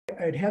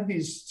I'd had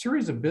these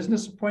series of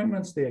business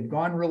appointments. They had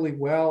gone really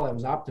well. I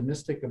was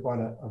optimistic about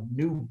a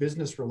new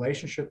business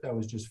relationship that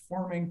was just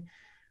forming.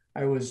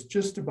 I was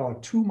just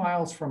about 2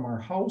 miles from our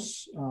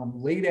house,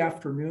 late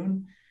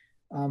afternoon,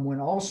 when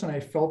all of a sudden I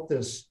felt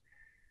this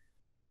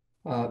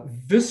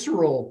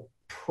visceral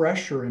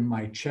pressure in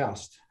my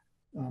chest,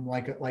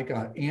 like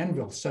an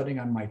anvil setting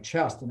on my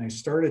chest. And I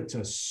started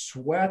to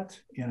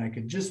sweat, and I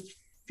could just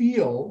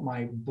feel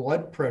my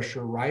blood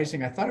pressure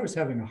rising. I thought I was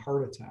having a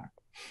heart attack.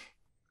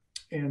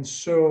 And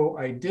so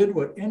I did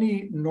what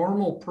any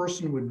normal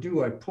person would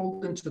do. I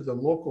pulled into the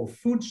local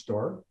food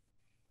store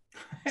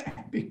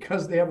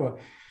because they have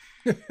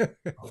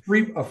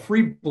a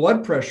free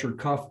blood pressure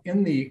cuff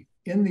in the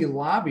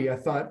lobby. I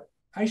thought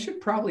I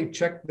should probably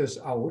check this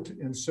out.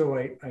 And so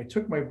I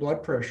took my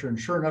blood pressure, and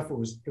sure enough,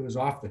 it was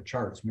off the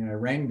charts. I mean, I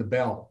rang the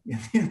bell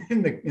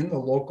in the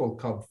local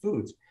Cub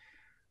Foods.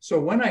 So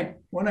when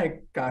I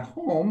got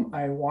home,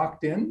 I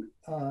walked in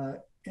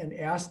and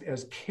asked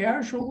as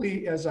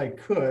casually as I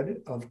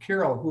could of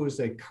Carol, who is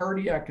a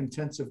cardiac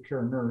intensive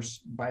care nurse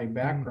by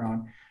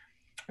background.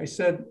 I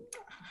said,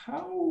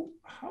 how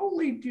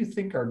late do you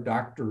think our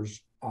doctor's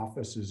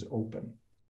office is open?